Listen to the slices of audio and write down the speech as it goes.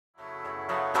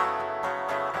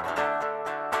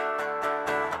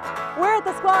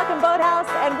at the Squawk and Boathouse,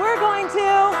 and we're going to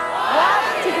walk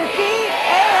to defeat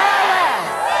ALS.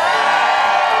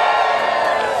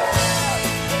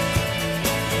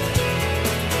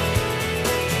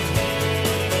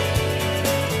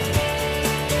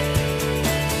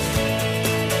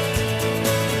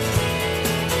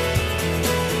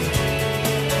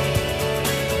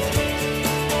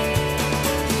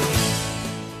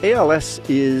 ALS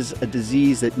is a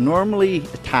disease that normally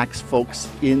attacks folks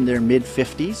in their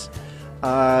mid-50s.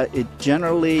 It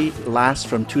generally lasts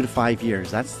from 2 to 5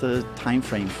 years. That's the time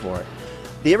frame for it.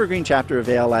 The Evergreen chapter of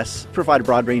ALS provide a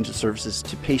broad range of services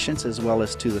to patients as well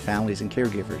as to the families and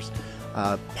caregivers.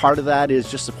 Part of that is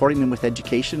just supporting them with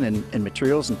education and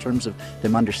materials in terms of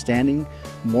them understanding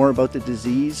more about the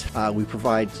disease. We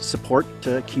provide support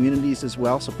to communities as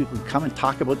well, so people can come and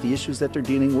talk about the issues that they're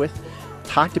dealing with,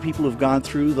 talk to people who've gone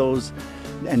through those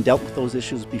and dealt with those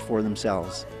issues before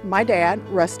themselves. My dad,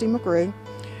 Rusty McGrew,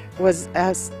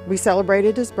 we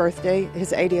celebrated his birthday,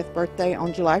 his 80th birthday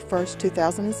on July 1st,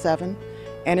 2007,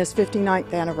 and his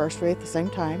 59th anniversary at the same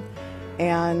time.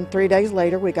 And 3 days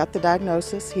later, we got the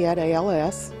diagnosis. He had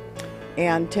ALS,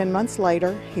 and 10 months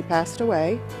later, he passed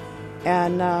away.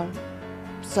 And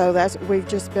so we've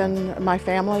just been, my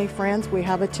family, friends, we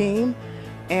have a team,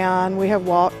 and we have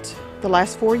walked the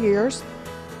last 4 years.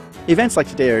 Events like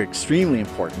today are extremely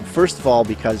important. First of all,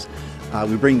 because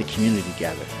we bring the community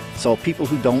together. So people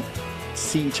who don't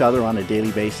see each other on a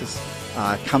daily basis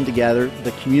come together.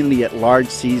 The community at large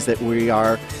sees that we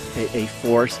are a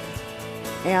force.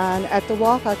 And at the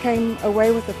walk, I came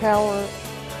away with the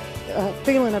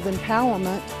feeling of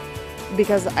empowerment,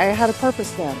 because I had a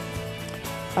purpose then,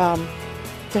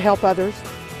 to help others,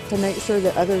 to make sure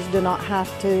that others do not have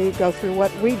to go through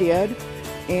what we did.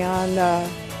 And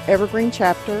Evergreen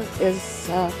chapter is,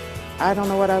 I don't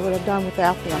know what I would have done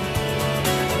without them.